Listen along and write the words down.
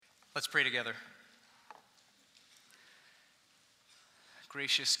Let's pray together.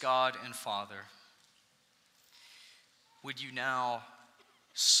 Gracious God and Father, would you now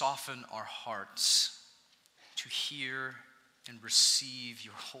soften our hearts to hear and receive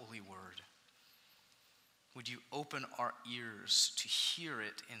your holy word? Would you open our ears to hear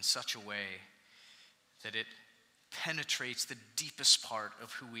it in such a way that it penetrates the deepest part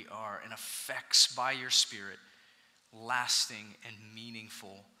of who we are and affects by your Spirit lasting and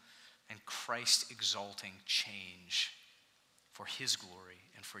meaningful and Christ-exalting change for his glory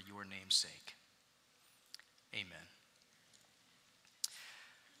and for your name's sake. Amen.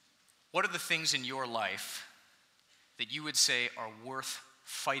 What are the things in your life that you would say are worth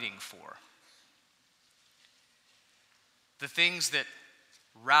fighting for? The things that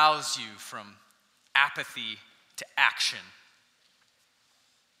rouse you from apathy to action.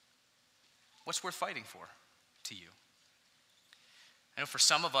 What's worth fighting for to you? I know for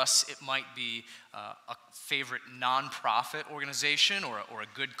some of us, it might be a favorite nonprofit organization or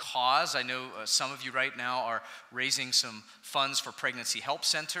a good cause. I know some of you right now are raising some funds for Pregnancy Help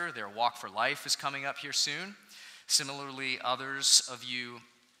Center. Their Walk for Life is coming up here soon. Similarly, others of you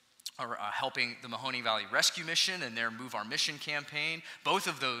are helping the Mahoning Valley Rescue Mission and their Move Our Mission campaign. Both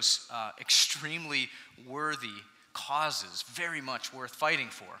of those extremely worthy causes, very much worth fighting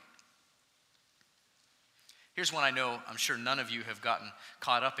for. Here's one I know I'm sure none of you have gotten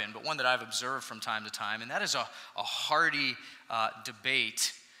caught up in, but one that I've observed from time to time, and that is a hearty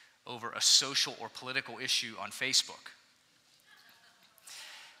debate over a social or political issue on Facebook.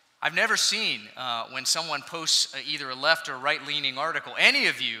 I've never seen when someone posts either a left or right-leaning article, any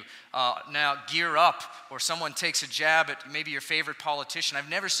of you now gear up, or someone takes a jab at maybe your favorite politician. I've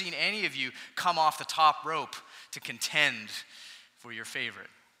never seen any of you come off the top rope to contend for your favorite,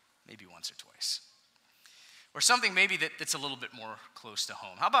 maybe once or twice. Or something maybe that's a little bit more close to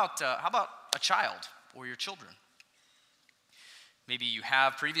home. How about a child or your children? Maybe you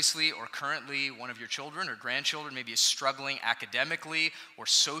have previously or currently one of your children or grandchildren maybe is struggling academically or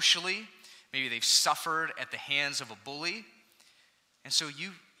socially. Maybe they've suffered at the hands of a bully. And so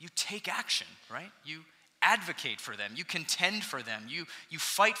you take action, right? You advocate for them. You contend for them. You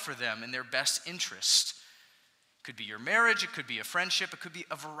fight for them in their best interest. It could be your marriage. It could be a friendship. It could be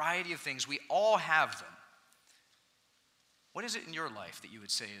a variety of things. We all have them. What is it in your life that you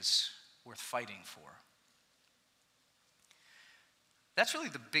would say is worth fighting for? That's really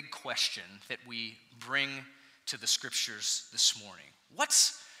the big question that we bring to the scriptures this morning.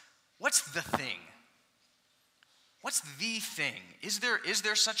 What's the thing? What's the thing? Is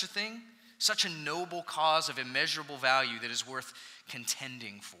there such a thing? Such a noble cause of immeasurable value that is worth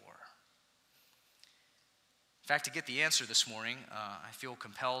contending for? In fact, to get the answer this morning, I feel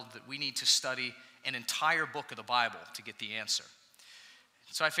compelled that we need to study an entire book of the Bible to get the answer.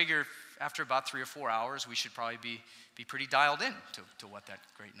 So I figure after about 3 or 4 hours, we should probably be pretty dialed in to what that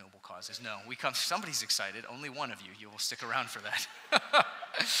great noble cause is. No, somebody's excited. Only one of you will stick around for that.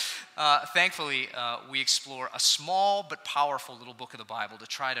 Thankfully, we explore a small but powerful little book of the Bible to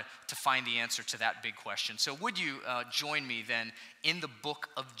try to find the answer to that big question. So would you join me then in the book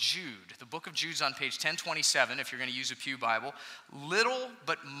of Jude? The book of Jude's on page 1027 if you're going to use a Pew Bible. Little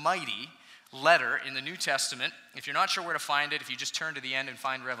but mighty letter in the New Testament. If you're not sure where to find it, if you just turn to the end and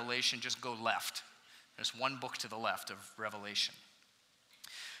find Revelation, just go left. There's one book to the left of Revelation.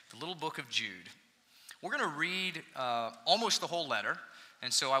 The little book of Jude. We're going to read almost the whole letter,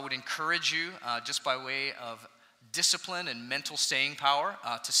 and so I would encourage you, just by way of discipline and mental staying power,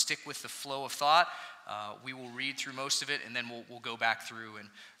 to stick with the flow of thought. We will read through most of it, and then we'll go back through and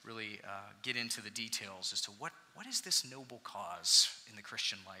really get into the details as to what is this noble cause in the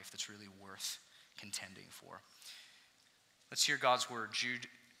Christian life that's really worth contending for. Let's hear God's word, Jude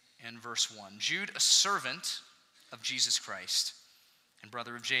and verse 1. Jude, a servant of Jesus Christ and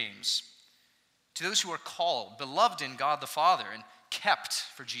brother of James, to those who are called, beloved in God the Father, and kept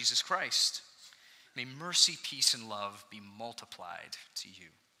for Jesus Christ, may mercy, peace, and love be multiplied to you.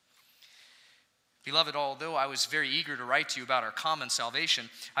 Beloved, although I was very eager to write to you about our common salvation,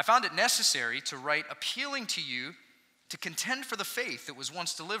 I found it necessary to write appealing to you to contend for the faith that was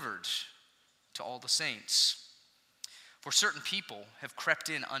once delivered to all the saints. For certain people have crept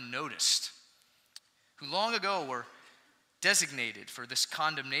in unnoticed, who long ago were designated for this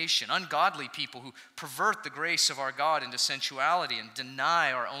condemnation, ungodly people who pervert the grace of our God into sensuality and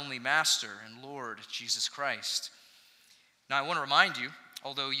deny our only Master and Lord, Jesus Christ. Now I want to remind you,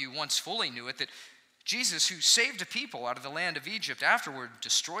 although you once fully knew it, that Jesus, who saved a people out of the land of Egypt, afterward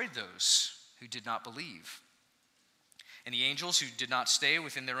destroyed those who did not believe. And the angels who did not stay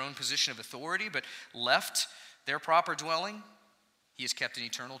within their own position of authority, but left their proper dwelling, He is kept in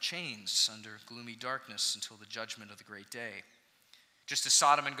eternal chains under gloomy darkness until the judgment of the great day. Just as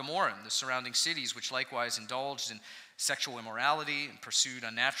Sodom and Gomorrah and the surrounding cities, which likewise indulged in sexual immorality and pursued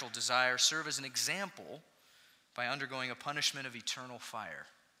unnatural desire, serve as an example by undergoing a punishment of eternal fire.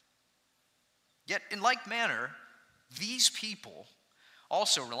 Yet in like manner, these people,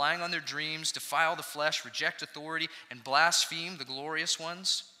 also relying on their dreams, defile the flesh, reject authority, and blaspheme the glorious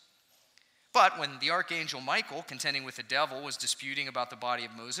ones. But when the archangel Michael, contending with the devil, was disputing about the body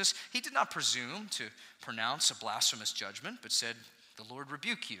of Moses, he did not presume to pronounce a blasphemous judgment, but said, "The Lord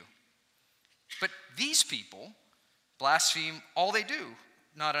rebuke you." But these people blaspheme all they do,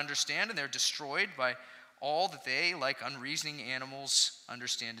 not understand, and they're destroyed by all that they, like unreasoning animals,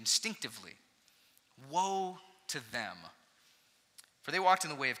 understand instinctively. Woe to them! For they walked in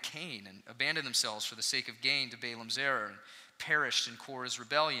the way of Cain and abandoned themselves for the sake of gain to Balaam's error and perished in Korah's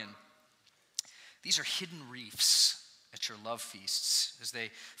rebellion. These are hidden reefs at your love feasts, as they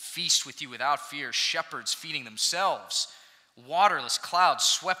feast with you without fear, shepherds feeding themselves, waterless clouds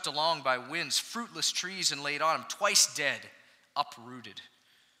swept along by winds, fruitless trees and laid on them, twice dead, uprooted,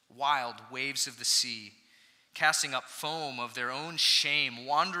 wild waves of the sea, casting up foam of their own shame,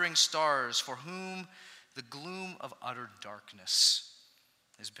 wandering stars for whom the gloom of utter darkness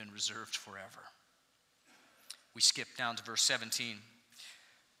has been reserved forever. We skip down to verse 17.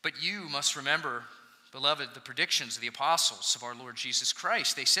 But you must remember, beloved, the predictions of the apostles of our Lord Jesus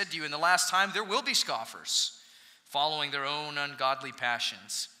Christ. They said to you, in the last time there will be scoffers, following their own ungodly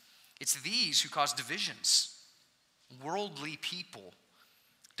passions. It's these who cause divisions, worldly people,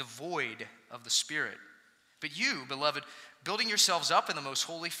 devoid of the Spirit. But you, beloved, building yourselves up in the most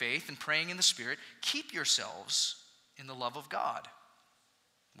holy faith and praying in the Spirit, keep yourselves in the love of God,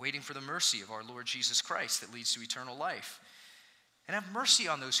 waiting for the mercy of our Lord Jesus Christ that leads to eternal life. And have mercy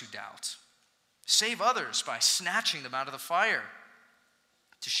on those who doubt. Save others by snatching them out of the fire.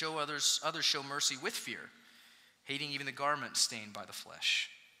 To show others show mercy with fear, hating even the garment stained by the flesh.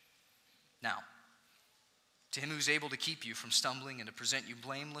 Now, to him who is able to keep you from stumbling and to present you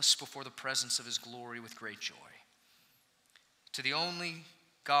blameless before the presence of his glory with great joy. To the only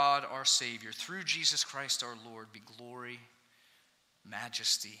God our Savior, through Jesus Christ our Lord, be glory,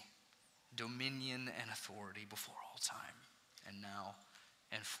 majesty, dominion, and authority before all time, and now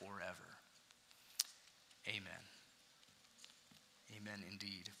and forever. Amen. Amen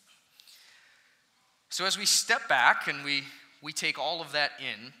indeed. So as we step back and we take all of that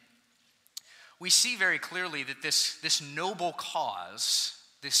in, we see very clearly that this noble cause,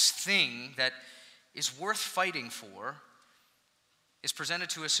 this thing that is worth fighting for, is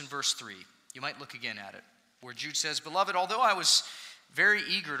presented to us in verse 3. You might look again at it, where Jude says, "Beloved, although I was very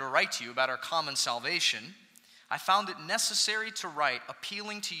eager to write to you about our common salvation, I found it necessary to write,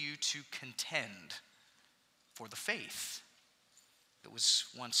 appealing to you to contend for the faith that was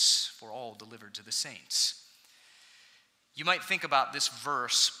once for all delivered to the saints." You might think about this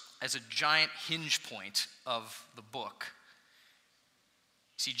verse as a giant hinge point of the book.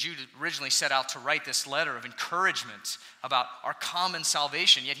 See, Jude originally set out to write this letter of encouragement about our common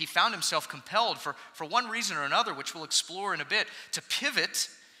salvation, yet he found himself compelled for one reason or another, which we'll explore in a bit, to pivot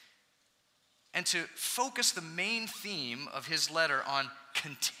and to focus the main theme of his letter on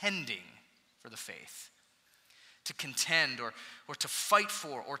contending for the faith. To contend or to fight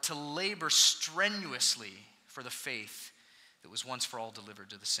for or to labor strenuously for the faith that was once for all delivered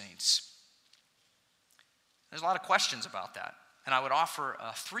to the saints. There's a lot of questions about that. And I would offer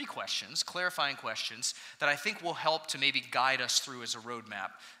 3 questions, clarifying questions, that I think will help to maybe guide us through as a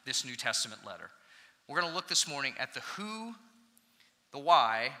roadmap this New Testament letter. We're going to look this morning at the who, the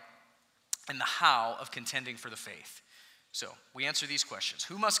why, and the how of contending for the faith. So we answer these questions.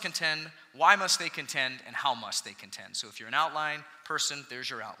 Who must contend? Why must they contend? And how must they contend? So if you're an outline person, there's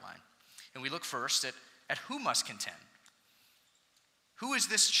your outline. And we look first at who must contend. Who is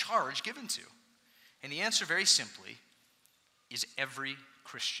this charge given to? And the answer very simply is every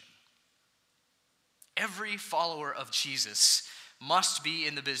Christian. Every follower of Jesus must be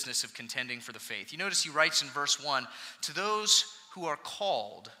in the business of contending for the faith. You notice he writes in verse 1, "To those who are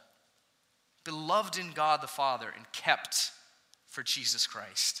called, beloved in God the Father, and kept for Jesus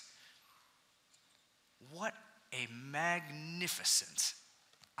Christ." What a magnificent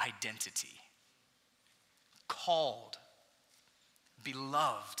identity. Called,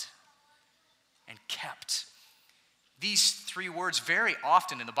 beloved, and kept. These 3 words very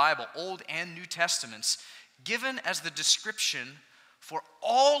often in the Bible, Old and New Testaments, given as the description for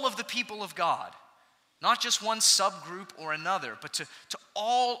all of the people of God. Not just one subgroup or another, but to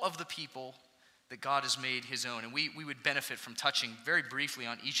all of the people that God has made his own. And we would benefit from touching very briefly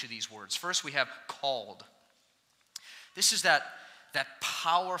on each of these words. First, we have called. This is that that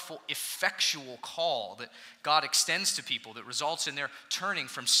powerful, effectual call that God extends to people that results in their turning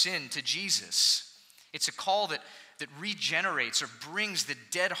from sin to Jesus. It's a call that regenerates or brings the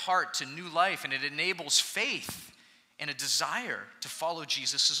dead heart to new life, and it enables faith and a desire to follow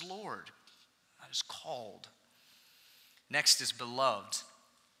Jesus as Lord. That is called. Next is beloved.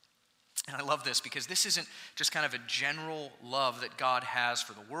 And I love this because this isn't just kind of a general love that God has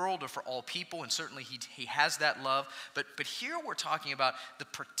for the world or for all people, and certainly he has that love. But here we're talking about the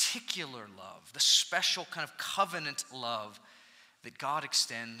particular love, the special kind of covenant love that God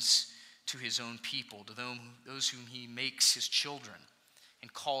extends to his own people, to those whom he makes his children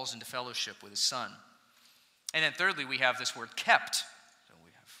and calls into fellowship with his Son. And then thirdly, we have this word kept. So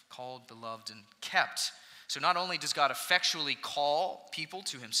we have called, beloved, and kept. So not only does God effectually call people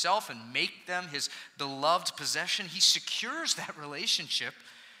to himself and make them his beloved possession, he secures that relationship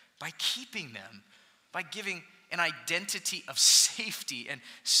by keeping them, by giving an identity of safety and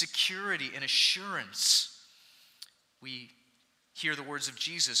security and assurance. We hear the words of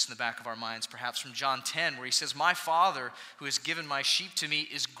Jesus in the back of our minds, perhaps from John 10, where he says, "My Father who has given my sheep to me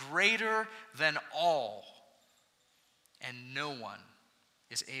is greater than all, and no one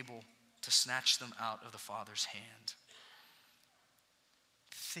is able to snatch them out of the Father's hand."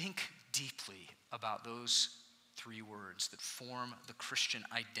 Think deeply about those three words that form the Christian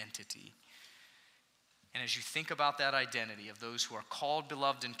identity. And as you think about that identity of those who are called,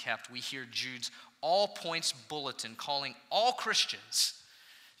 beloved, and kept, we hear Jude's all-points bulletin calling all Christians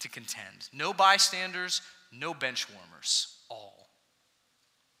to contend. No bystanders, no bench warmers, all.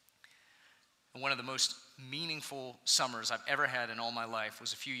 And one of the most meaningful summers I've ever had in all my life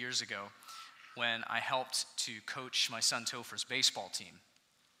was a few years ago when I helped to coach my son Topher's baseball team.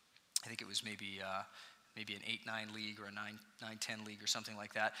 I think it was maybe an 8-9 league or a 9-10 league or something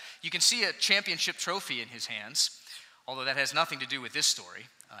like that. You can see a championship trophy in his hands, although that has nothing to do with this story.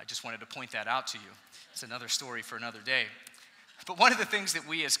 I just wanted to point that out to you. It's another story for another day. But one of the things that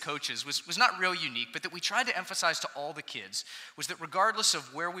we as coaches was not real unique, but that we tried to emphasize to all the kids was that regardless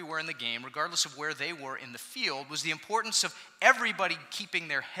of where we were in the game, regardless of where they were in the field, was the importance of everybody keeping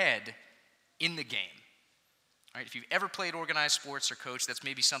their head in the game. All right, if you've ever played organized sports or coached, that's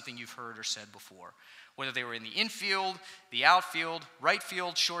maybe something you've heard or said before. Whether they were in the infield, the outfield, right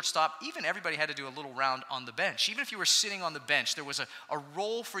field, shortstop, even everybody had to do a little round on the bench. Even if you were sitting on the bench, there was a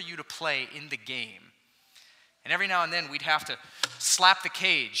role for you to play in the game. And every now and then, we'd have to slap the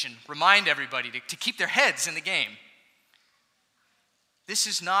cage and remind everybody to keep their heads in the game. This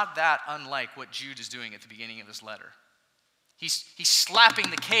is not that unlike what Jude is doing at the beginning of his letter. He's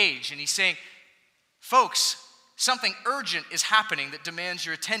slapping the cage and he's saying, folks, something urgent is happening that demands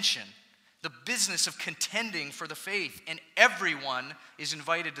your attention. The business of contending for the faith, and everyone is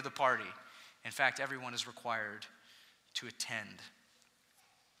invited to the party. In fact, everyone is required to attend.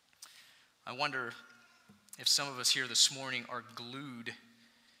 I wonder if some of us here this morning are glued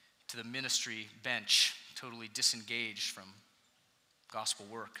to the ministry bench, totally disengaged from gospel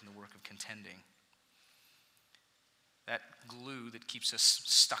work and the work of contending. That glue that keeps us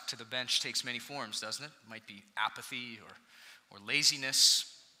stuck to the bench takes many forms, doesn't it? It might be apathy or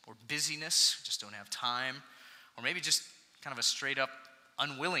laziness or busyness, just don't have time, or maybe just kind of a straight up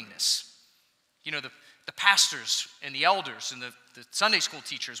unwillingness. You know, the pastors and the elders and the Sunday school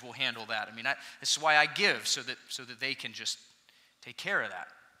teachers will handle that. I mean, this is why I give, so that they can just take care of that.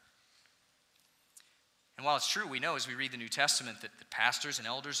 And while it's true, we know as we read the New Testament that the pastors and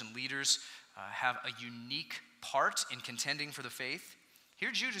elders and leaders have a unique part in contending for the faith.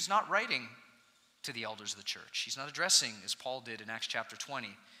 Here Jude is not writing to the elders of the church. He's not addressing, as Paul did in Acts chapter 20,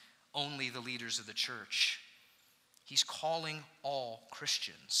 only the leaders of the church. He's calling all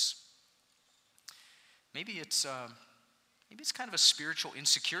Christians. Maybe it's kind of a spiritual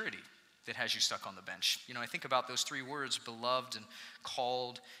insecurity that has you stuck on the bench. You know, I think about those three words, beloved and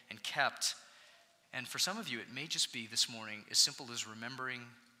called and kept. And for some of you, it may just be this morning as simple as remembering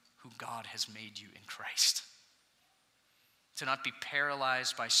who God has made you in Christ. To not be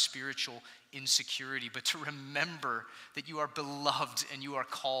paralyzed by spiritual insecurity, but to remember that you are beloved and you are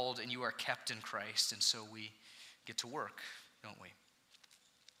called and you are kept in Christ. And so we get to work, don't we?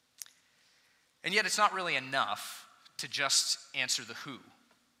 And yet it's not really enough to just answer the who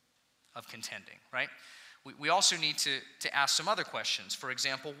of contending, right? We also need to ask some other questions. For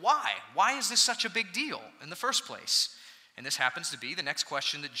example, why? Why is this such a big deal in the first place? And this happens to be the next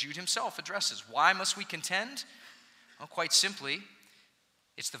question that Jude himself addresses. Why must we contend? Well, quite simply,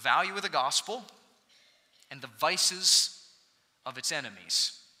 it's the value of the gospel and the vices of its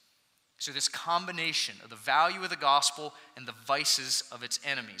enemies. So this combination of the value of the gospel and the vices of its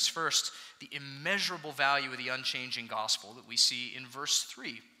enemies. First, the immeasurable value of the unchanging gospel that we see in verse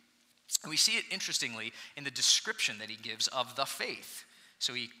 3. And we see it, interestingly, in the description that he gives of the faith.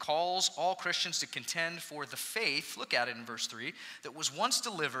 So he calls all Christians to contend for the faith, look at it in verse 3, that was once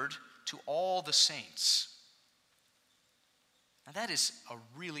delivered to all the saints. Now that is a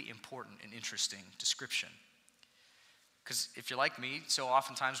really important and interesting description. Because if you're like me, so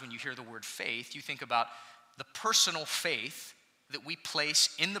oftentimes when you hear the word faith, you think about the personal faith that we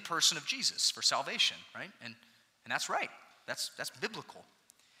place in the person of Jesus for salvation, right? And that's right. That's biblical.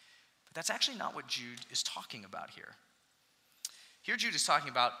 But that's actually not what Jude is talking about here. Here Jude is talking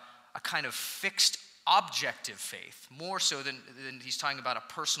about a kind of fixed objective faith, more so than he's talking about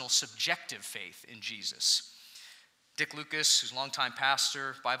a personal subjective faith in Jesus. Dick Lucas, who's a longtime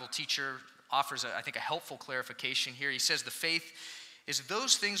pastor, Bible teacher, offers, I think, a helpful clarification here. He says the faith is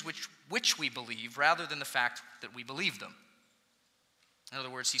those things which we believe rather than the fact that we believe them. In other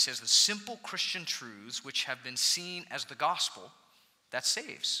words, he says the simple Christian truths which have been seen as the gospel, that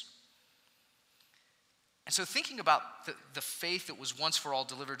saves. And so thinking about the faith that was once for all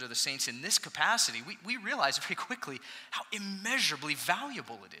delivered to the saints in this capacity, we realize very quickly how immeasurably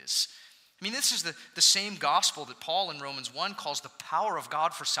valuable it is. I mean, this is the same gospel that Paul in Romans 1 calls the power of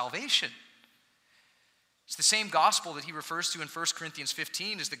God for salvation. It's the same gospel that he refers to in 1 Corinthians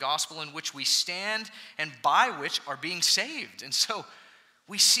 15 as the gospel in which we stand and by which are being saved. And so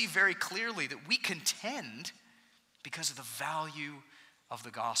we see very clearly that we contend because of the value of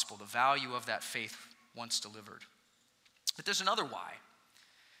the gospel, the value of that faith once delivered. But there's another why.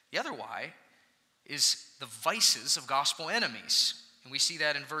 The other why is the vices of gospel enemies. And we see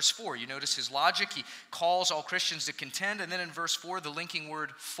that in verse 4. You notice his logic. He calls all Christians to contend. And then in verse 4, the linking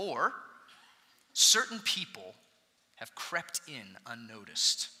word for, certain people have crept in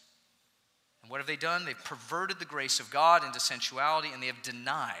unnoticed. And what have they done? They've perverted the grace of God into sensuality, and they have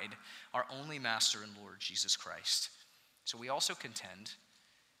denied our only Master and Lord, Jesus Christ. So we also contend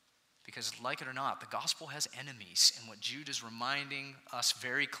because, like it or not, the gospel has enemies. And what Jude is reminding us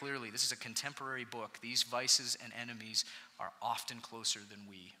very clearly, this is a contemporary book. These vices and enemies are often closer than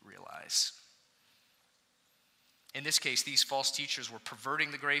we realize. In this case, these false teachers were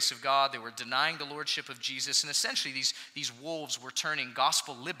perverting the grace of God. They were denying the lordship of Jesus. And essentially, these wolves were turning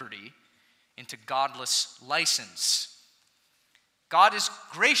gospel liberty into godless license. God is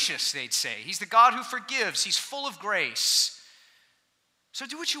gracious, they'd say. He's the God who forgives. He's full of grace. So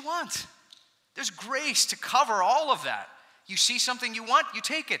do what you want. There's grace to cover all of that. You see something you want, you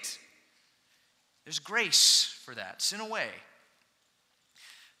take it. There's grace for that. Sin away.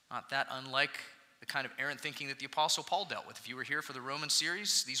 Not that unlike the kind of errant thinking that the Apostle Paul dealt with. If you were here for the Roman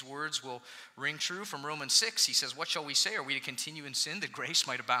series, these words will ring true from Romans 6. He says, what shall we say? Are we to continue in sin that grace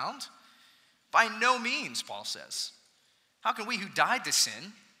might abound? By no means, Paul says. How can we who died to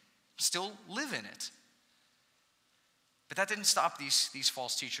sin still live in it? But that didn't stop these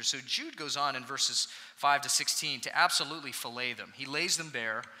false teachers. So Jude goes on in verses 5 to 16 to absolutely fillet them. He lays them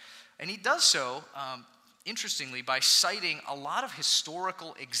bare, and he does so, interestingly, by citing a lot of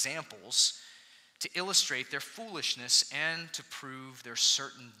historical examples to illustrate their foolishness and to prove their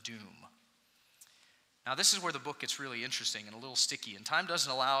certain doom. Now, this is where the book gets really interesting and a little sticky, and time doesn't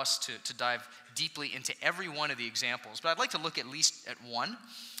allow us to dive deeply into every one of the examples, but I'd like to look at least at one.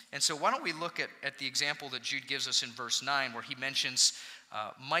 And so why don't we look at the example that Jude gives us in verse 9, where he mentions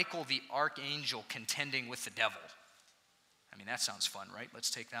Michael the archangel contending with the devil. I mean, that sounds fun, right? Let's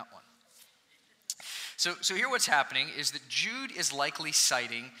take that one. So here what's happening is that Jude is likely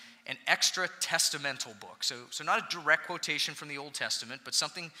citing an extra testamental book. So not a direct quotation from the Old Testament, but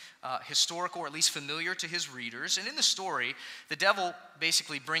something historical or at least familiar to his readers. And in the story, the devil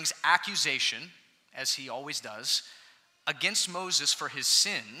basically brings accusation, as he always does, against Moses for his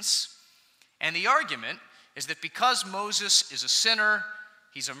sins. And the argument is that because Moses is a sinner,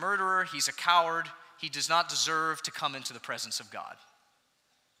 he's a murderer, he's a coward, he does not deserve to come into the presence of God.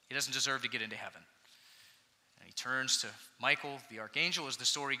 He doesn't deserve to get into heaven. And he turns to Michael, the archangel, as the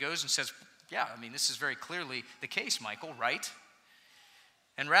story goes, and says, yeah, I mean, this is very clearly the case, Michael, right?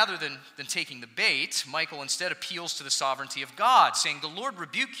 And rather than taking the bait, Michael instead appeals to the sovereignty of God, saying, the Lord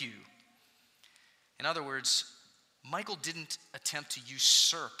rebuke you. In other words, Michael didn't attempt to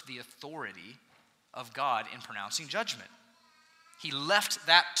usurp the authority of God in pronouncing judgment. He left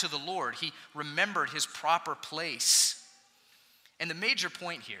that to the Lord. He remembered his proper place. And the major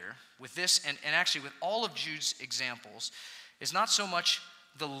point here with this, and actually with all of Jude's examples, is not so much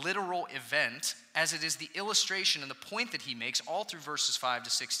the literal event as it is the illustration and the point that he makes all through verses 5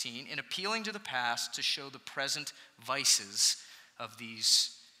 to 16 in appealing to the past to show the present vices of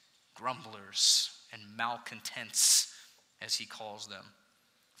these grumblers and malcontents, as he calls them,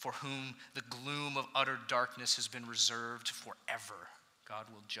 for whom the gloom of utter darkness has been reserved forever. God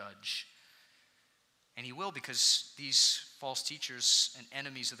will judge. And he will, because these false teachers and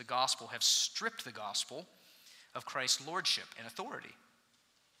enemies of the gospel have stripped the gospel of Christ's lordship and authority,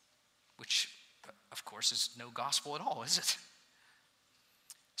 which, of course, is no gospel at all, is it?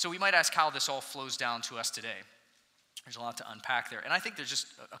 So we might ask how this all flows down to us today. There's a lot to unpack there. And I think there's just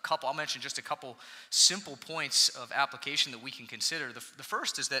a couple, I'll mention just a couple simple points of application that we can consider. The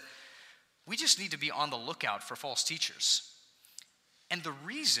first is that we just need to be on the lookout for false teachers. And the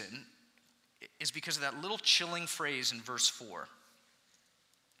reason is because of that little chilling phrase in verse 4.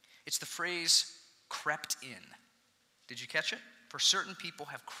 It's the phrase, crept in. Did you catch it? For certain people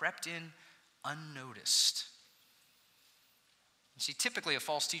have crept in unnoticed. You see, typically a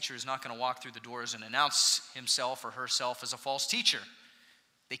false teacher is not going to walk through the doors and announce himself or herself as a false teacher.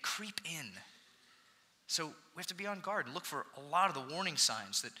 They creep in. So we have to be on guard and look for a lot of the warning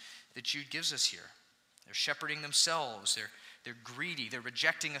signs that Jude gives us here. They're shepherding themselves. They're greedy. They're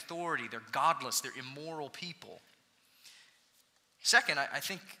rejecting authority. They're godless. They're immoral people. Second, I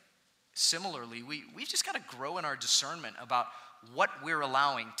think similarly, we've just got to grow in our discernment about what we're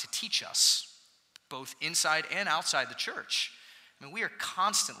allowing to teach us, both inside and outside the church. I mean, we are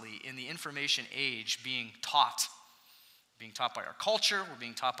constantly in the information age being taught by our culture, we're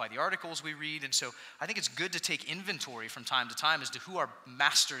being taught by the articles we read, and so I think it's good to take inventory from time to time as to who our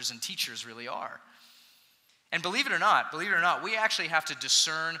masters and teachers really are. And believe it or not, we actually have to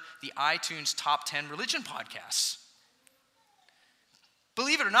discern the iTunes top 10 religion podcasts.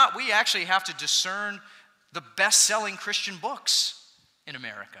 Believe it or not, we actually have to discern the best-selling Christian books in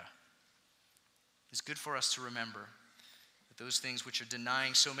America. It's good for us to remember that those things which are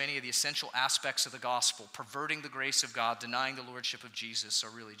denying so many of the essential aspects of the gospel, perverting the grace of God, denying the lordship of Jesus, are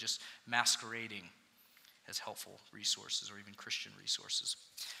really just masquerading as helpful resources or even Christian resources.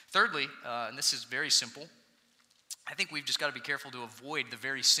 Thirdly, and this is very simple, I think we've just got to be careful to avoid the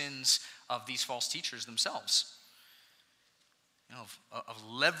very sins of these false teachers themselves. You know, of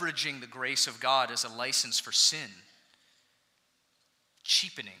leveraging the grace of God as a license for sin,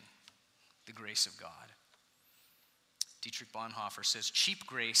 cheapening the grace of God. Dietrich Bonhoeffer says, cheap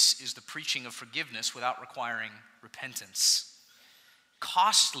grace is the preaching of forgiveness without requiring repentance.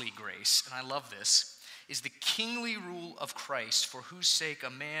 Costly grace, and I love this, is the kingly rule of Christ, for whose sake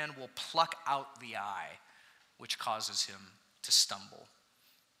a man will pluck out the eye, which causes him to stumble.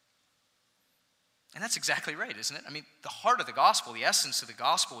 And that's exactly right, isn't it? I mean, the heart of the gospel, the essence of the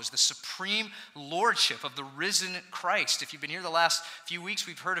gospel is the supreme lordship of the risen Christ. If you've been here the last few weeks,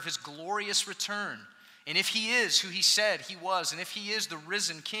 we've heard of his glorious return. And if he is who he said he was, and if he is the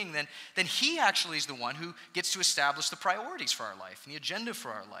risen king, then he actually is the one who gets to establish the priorities for our life and the agenda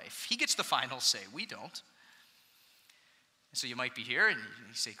for our life. He gets the final say. We don't. And so you might be here and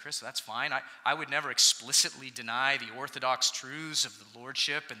you say, Chris, that's fine. I would never explicitly deny the orthodox truths of the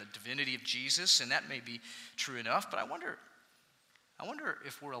lordship and the divinity of Jesus, and that may be true enough, but I wonder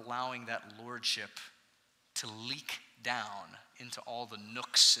if we're allowing that lordship to leak down into all the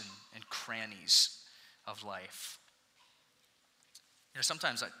nooks and crannies of life. You know,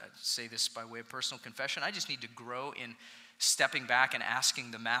 sometimes I say this by way of personal confession. I just need to grow in stepping back and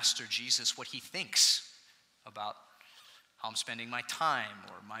asking the Master Jesus what he thinks about how I'm spending my time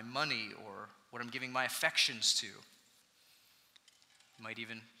or my money or what I'm giving my affections to. You might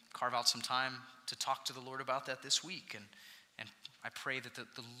even carve out some time to talk to the Lord about that this week. And I pray that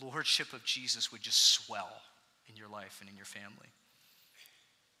the lordship of Jesus would just swell in your life and in your family.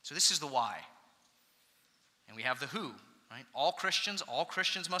 So this is the why. And we have the who, right? All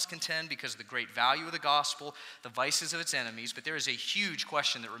Christians must contend because of the great value of the gospel, the vices of its enemies, but there is a huge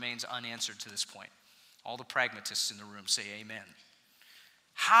question that remains unanswered to this point. All the pragmatists in the room say amen.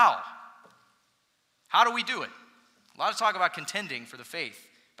 How? How do we do it? A lot of talk about contending for the faith,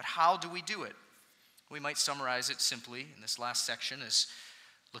 but how do we do it? We might summarize it simply in this last section as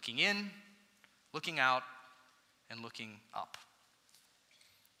looking in, looking out, and looking up.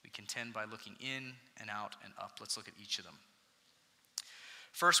 We contend by looking in and out and up. Let's look at each of them.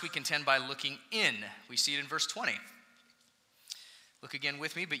 First, we contend by looking in. We see it in verse 20. Look again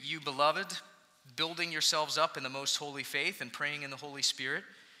with me. But you, beloved, building yourselves up in the most holy faith and praying in the Holy Spirit,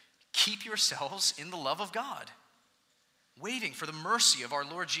 keep yourselves in the love of God, waiting for the mercy of our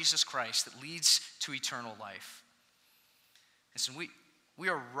Lord Jesus Christ that leads to eternal life. Listen, we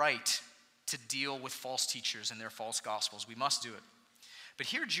are right to deal with false teachers and their false gospels. We must do it. But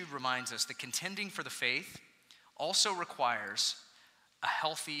here Jude reminds us that contending for the faith also requires a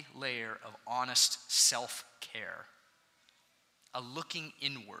healthy layer of honest self-care, a looking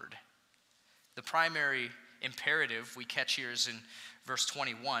inward The primary imperative we catch here is in verse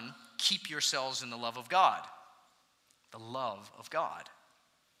 21, keep yourselves in the love of God. The love of God.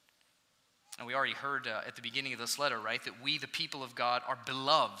 And we already heard at the beginning of this letter, right, that we, the people of God, are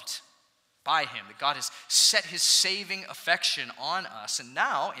beloved by him, that God has set his saving affection on us. And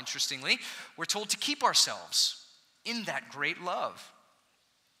now, interestingly, we're told to keep ourselves in that great love.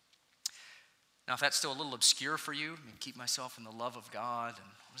 Now, if that's still a little obscure for you, keep myself in the love of God, and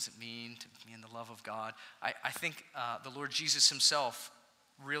what does it mean to be in the love of God? I think the Lord Jesus himself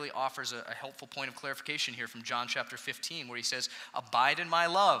really offers a helpful point of clarification here from John chapter 15, where he says, abide in my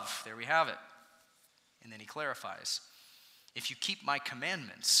love. There we have it. And then he clarifies, if you keep my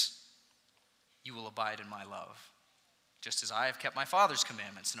commandments, you will abide in my love, just as I have kept my Father's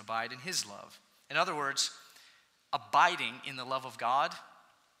commandments and abide in his love. In other words, abiding in the love of God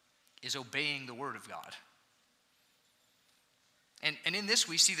is obeying the word of God. And in this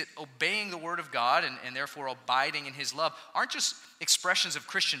we see that obeying the word of God and therefore abiding in his love aren't just expressions of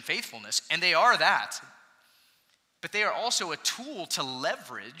Christian faithfulness, and they are that, but they are also a tool to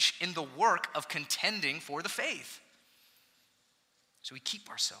leverage in the work of contending for the faith. So we keep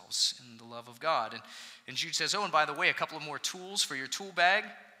ourselves in the love of God. And Jude says, oh, and by the way, a couple of more tools for your tool bag.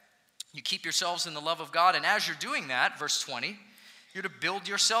 You keep yourselves in the love of God, and as you're doing that, verse 20, you're to build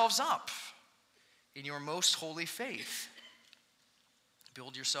yourselves up in your most holy faith.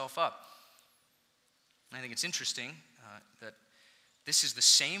 Build yourself up. And I think it's interesting that this is the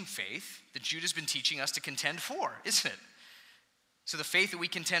same faith that Jude has been teaching us to contend for, isn't it? So the faith that we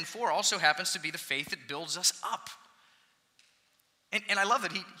contend for also happens to be the faith that builds us up. And I love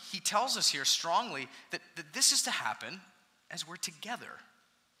that he tells us here strongly that this is to happen as we're together,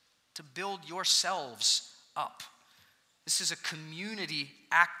 to build yourselves up. This is a community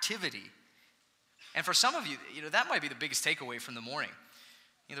activity. And for some of you, that might be the biggest takeaway from the morning.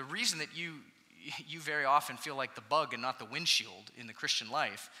 The reason that you very often feel like the bug and not the windshield in the Christian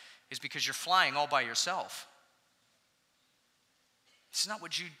life is because you're flying all by yourself. It's not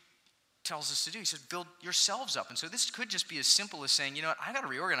what Jude tells us to do. He says, build yourselves up. And so this could just be as simple as saying, I got to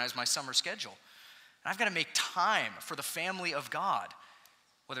reorganize my summer schedule. And I've got to make time for the family of God,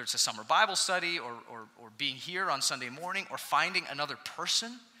 whether it's a summer Bible study or being here on Sunday morning or finding another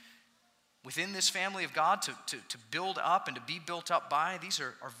person within this family of God to build up and to be built up by. These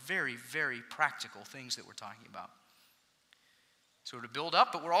are very, very practical things that we're talking about. So we're to build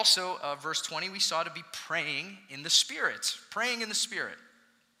up, but we're also, verse 20, we saw to be praying in the Spirit. Praying in the Spirit.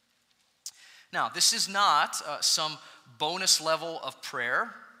 Now, this is not some bonus level of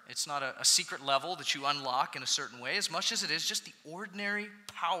prayer. It's not a secret level that you unlock in a certain way, as much as it is just the ordinary,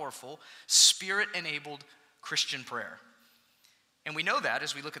 powerful, Spirit-enabled Christian prayer. And we know that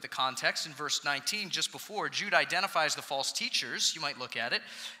as we look at the context in verse 19, just before, Jude identifies the false teachers, you might look at it,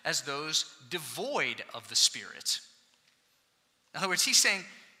 as those devoid of the Spirit. In other words, he's saying,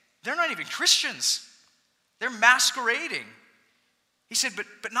 they're not even Christians. They're masquerading. He said,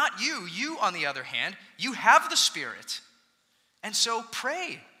 but not you. You, on the other hand, you have the Spirit. And so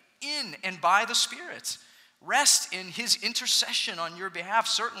pray in and by the Spirit. Rest in his intercession on your behalf.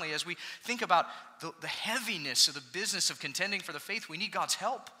 Certainly, as we think about the heaviness of the business of contending for the faith, we need God's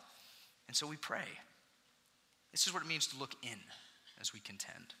help. And so we pray. This is what it means to look in as we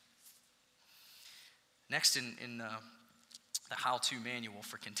contend. Next in the how-to manual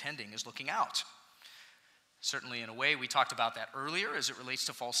for contending is looking out. Certainly, in a way, we talked about that earlier as it relates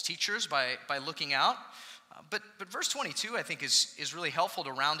to false teachers by looking out. But verse 22, I think, is really helpful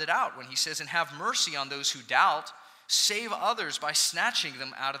to round it out when he says, and have mercy on those who doubt, save others by snatching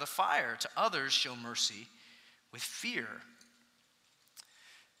them out of the fire. To others show mercy with fear.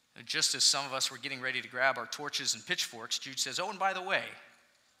 And just as some of us were getting ready to grab our torches and pitchforks, Jude says, oh, and by the way,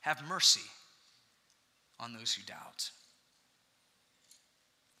 have mercy on those who doubt.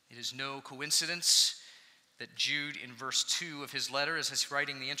 It is no coincidence that Jude, in verse 2 of his letter, as he's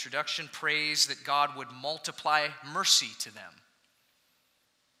writing the introduction, prays that God would multiply mercy to them.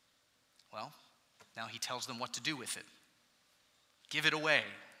 Well, now he tells them what to do with it. Give it away.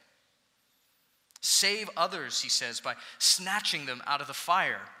 Save others, he says, by snatching them out of the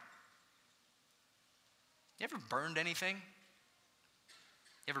fire. You ever burned anything?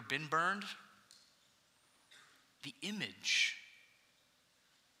 You ever been burned? The image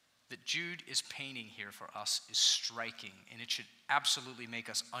that Jude is painting here for us is striking, and it should absolutely make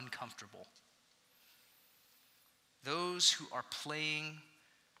us uncomfortable. Those who are playing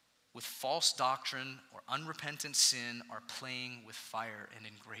with false doctrine or unrepentant sin are playing with fire and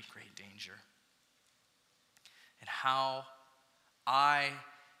in great, great danger. And how I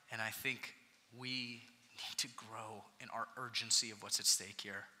think we need to grow in our urgency of what's at stake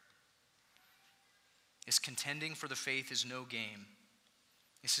here. is contending for the faith is no game.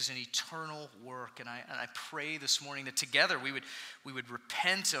 This is an eternal work, and I pray this morning that together we would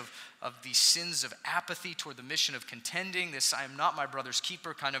repent of these sins of apathy toward the mission of contending, this I am not my brother's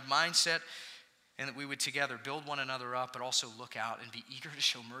keeper kind of mindset, and that we would together build one another up, but also look out and be eager to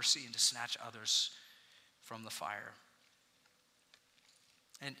show mercy and to snatch others from the fire.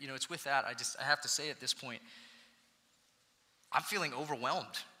 And it's with that, I have to say at this point, I'm feeling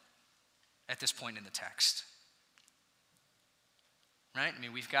overwhelmed at this point in the text. Right? I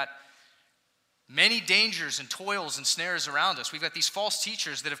mean, we've got many dangers and toils and snares around us. We've got these false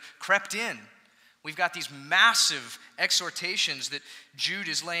teachers that have crept in. We've got these massive exhortations that Jude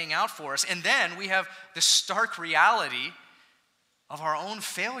is laying out for us. And then we have the stark reality of our own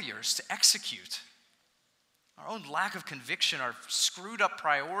failures to execute, our own lack of conviction, our screwed up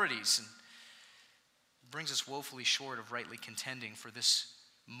priorities, and brings us woefully short of rightly contending for this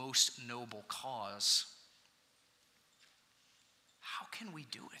most noble cause. How can we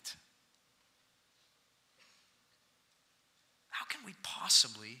do it? How can we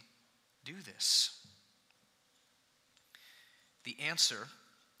possibly do this? The answer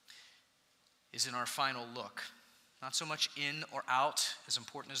is in our final look. Not so much in or out, as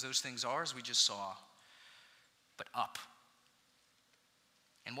important as those things are, as we just saw, but up.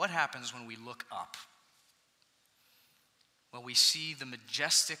 And what happens when we look up? Well, we see the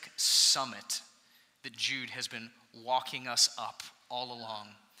majestic summit that Jude has been walking us up all along.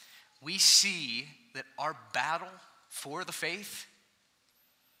 We see that our battle for the faith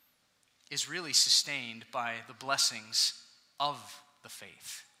is really sustained by the blessings of the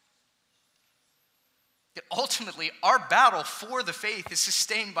faith. That ultimately, our battle for the faith is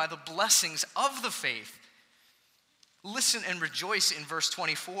sustained by the blessings of the faith. Listen and rejoice in verse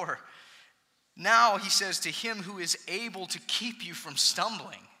 24. Now, he says, to him who is able to keep you from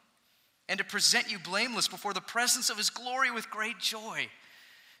stumbling and to present you blameless before the presence of his glory with great joy.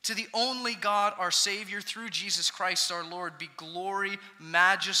 To the only God, our Savior, through Jesus Christ our Lord, be glory,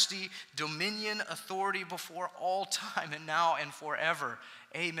 majesty, dominion, authority before all time and now and forever.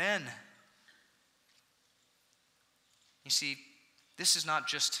 Amen. You see, this is not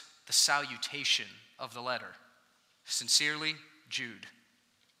just the salutation of the letter. Sincerely, Jude.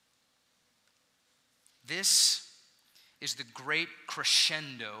 This is the great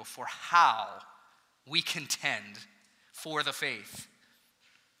crescendo for how we contend for the faith.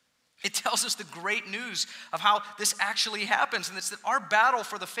 It tells us the great news of how this actually happens, and it's that our battle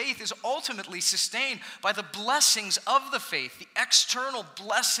for the faith is ultimately sustained by the blessings of the faith, the external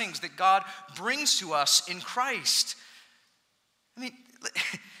blessings that God brings to us in Christ. I mean,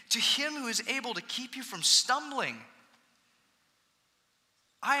 to him who is able to keep you from stumbling.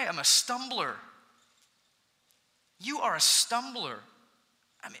 I am a stumbler. You are a stumbler.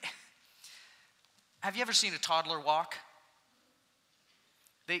 I mean, have you ever seen a toddler walk?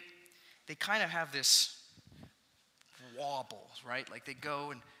 They kind of have this wobble, right? Like they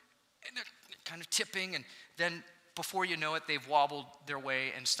go and they're kind of tipping, and then before you know it, they've wobbled their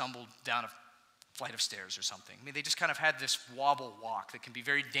way and stumbled down a flight of stairs or something. I mean, they just kind of had this wobble walk that can be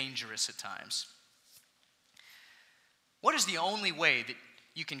very dangerous at times. What is the only way that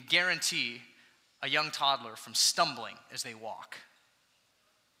you can guarantee a young toddler from stumbling as they walk?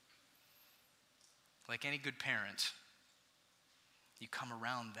 Like any good parent, you come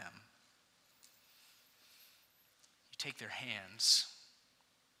around them. You take their hands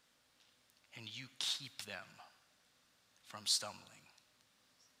and you keep them from stumbling.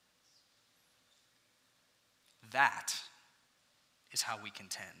 That is how we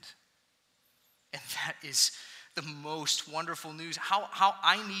contend. And that is the most wonderful news. How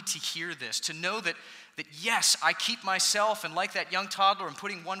I need to hear this, to know that yes, I keep myself, and like that young toddler, I'm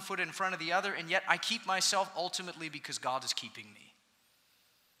putting one foot in front of the other, and yet I keep myself ultimately because God is keeping me.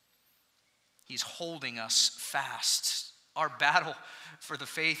 He's holding us fast. Our battle for the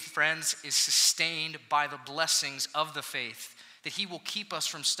faith, friends, is sustained by the blessings of the faith, that he will keep us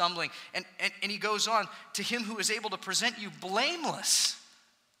from stumbling. And he goes on, to him who is able to present you blameless.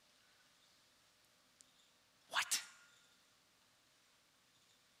 What?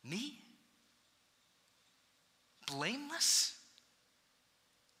 Me? Blameless?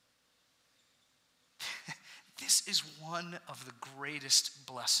 This is one of the greatest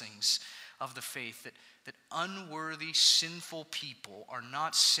blessings of the faith, that unworthy, sinful people are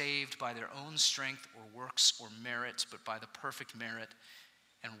not saved by their own strength or works or merits, but by the perfect merit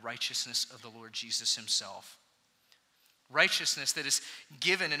and righteousness of the Lord Jesus himself. Righteousness that is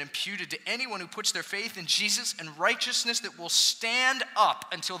given and imputed to anyone who puts their faith in Jesus, and righteousness that will stand up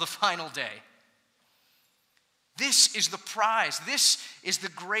until the final day. This is the prize. This is the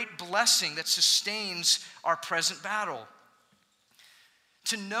great blessing that sustains our present battle.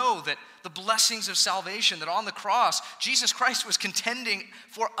 To know that the blessings of salvation, that on the cross, Jesus Christ was contending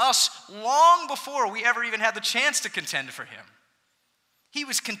for us long before we ever even had the chance to contend for him. He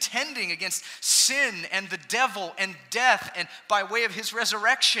was contending against sin and the devil and death, and by way of his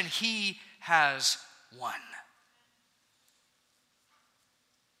resurrection, he has won.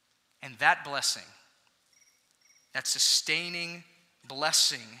 And that blessing, that sustaining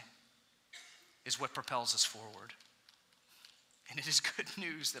blessing, is what propels us forward. And it is good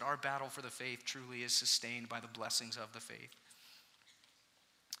news that our battle for the faith truly is sustained by the blessings of the faith.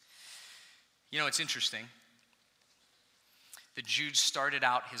 You know, it's interesting that Jude started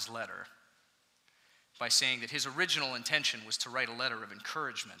out his letter by saying that his original intention was to write a letter of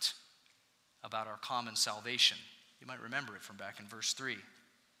encouragement about our common salvation. You might remember it from back in verse 3.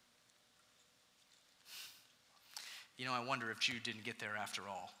 You know, I wonder if Jude didn't get there after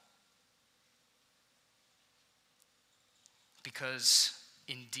all. Because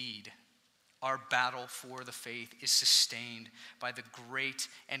indeed, our battle for the faith is sustained by the great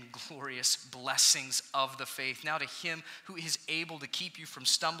and glorious blessings of the faith. Now to him who is able to keep you from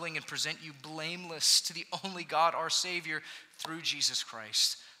stumbling and present you blameless to the only God, our Savior, through Jesus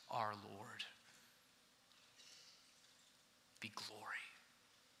Christ, our Lord, be glory,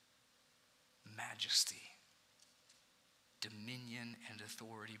 majesty, dominion, and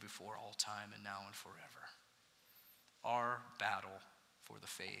authority before all time and now and forever. Our battle for the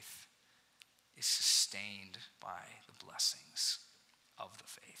faith is sustained by the blessings of the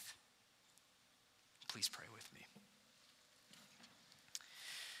faith. Please pray with me.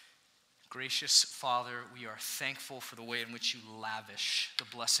 Gracious Father, we are thankful for the way in which you lavish the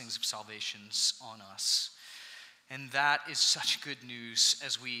blessings of salvations on us. And that is such good news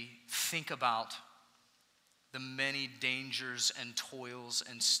as we think about the many dangers and toils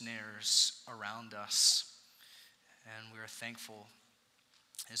and snares around us. And we are thankful,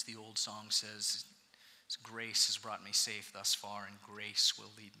 as the old song says, grace has brought me safe thus far, and grace will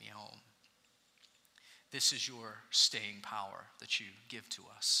lead me home. This is your staying power that you give to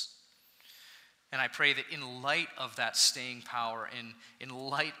us. And I pray that in light of that staying power, in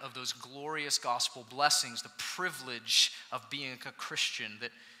light of those glorious gospel blessings, the privilege of being a Christian,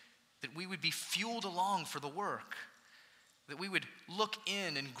 that we would be fueled along for the work, that we would look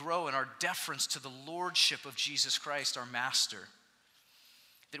in and grow in our deference to the lordship of Jesus Christ, our Master,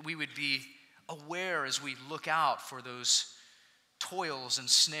 that we would be aware as we look out for those toils and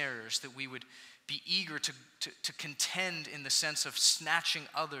snares, that we would be eager to contend in the sense of snatching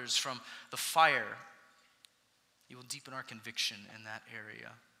others from the fire. You will deepen our conviction in that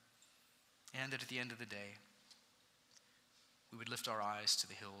area. And that at the end of the day, we would lift our eyes to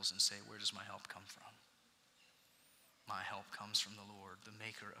the hills and say, where does my help come from? My help comes from the Lord, the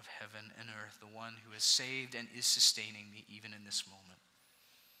maker of heaven and earth, the one who has saved and is sustaining me even in this moment.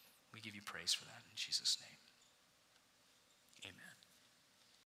 We give you praise for that in Jesus' name.